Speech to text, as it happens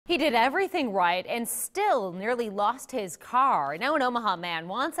He did everything right and still nearly lost his car. Now an Omaha man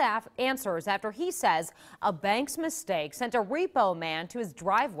wants answers after he says a bank's mistake sent a repo man to his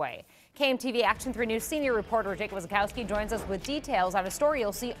driveway. KMTV Action 3 News senior reporter Jake Wazakowski joins us with details on a story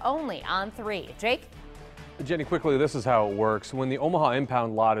you'll see only on 3. Jake? Jenny, quickly, this is how it works. When the Omaha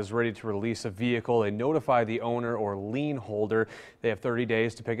Impound Lot is ready to release a vehicle, they notify the owner or lien holder. They have 30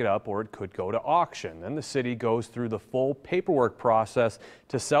 days to pick it up, or it could go to auction. Then the city goes through the full paperwork process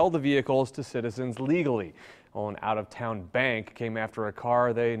to sell the vehicles to citizens legally. Well, an out-of-town bank came after a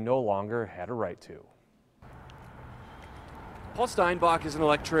car they no longer had a right to. Paul Steinbock is an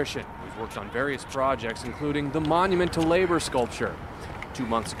electrician who's worked on various projects, including the Monument to Labor sculpture. 2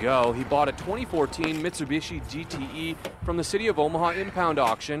 months ago, he bought a 2014 Mitsubishi GTE from the City of Omaha Impound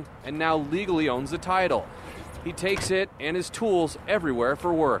auction and now legally owns the title. He takes it and his tools everywhere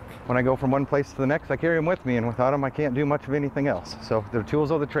for work. When I go from one place to the next, I carry them with me, and without them, I can't do much of anything else. So they're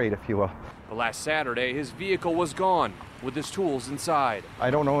tools of the trade, if you will. But last Saturday, his vehicle was gone with his tools inside. I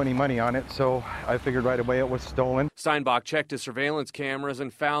don't owe any money on it, so I figured right away it was stolen. Steinbock checked his surveillance cameras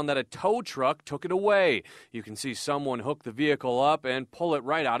and found that a tow truck took it away. You can see someone hook the vehicle up and pull it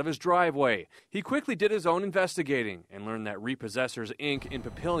right out of his driveway. He quickly did his own investigating and learned that Repossessors Inc. in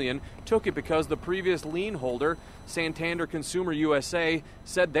Papillion took it because the previous lien holder, Santander Consumer USA,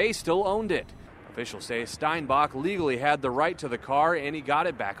 said they still owned it. Officials say Steinbock legally had the right to the car and he got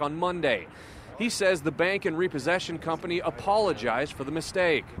it back on Monday. He says the bank and repossession company apologized for the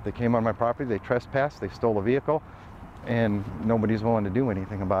mistake. They came on my property, they trespassed, they stole a vehicle, and nobody's willing to do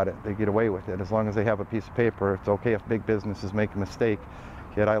anything about it. They get away with it. As long as they have a piece of paper, it's okay if big businesses make a mistake.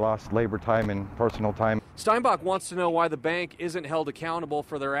 Yet I lost labor time and personal time. Steinbock wants to know why the bank isn't held accountable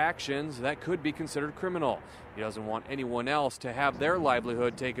for their actions that could be considered criminal. He doesn't want anyone else to have their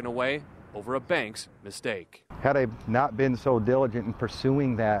livelihood taken away over a bank's mistake. Had I not been so diligent in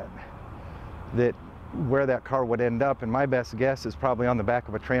pursuing that where that car would end up, and my best guess is probably on the back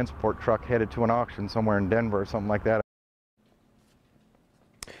of a transport truck headed to an auction somewhere in Denver or something like that.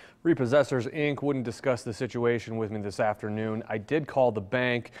 Repossessors Inc. wouldn't discuss the situation with me this afternoon. I did call the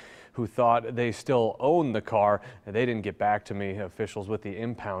bank, who thought they still own the car, and they didn't get back to me. Officials with the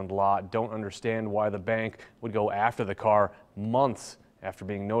impound lot don't understand why the bank would go after the car months after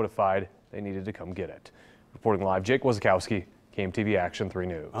being notified they needed to come get it. Reporting live, Jake Wazakowski, KMTV Action 3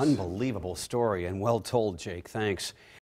 News. Unbelievable story and well told, Jake. Thanks.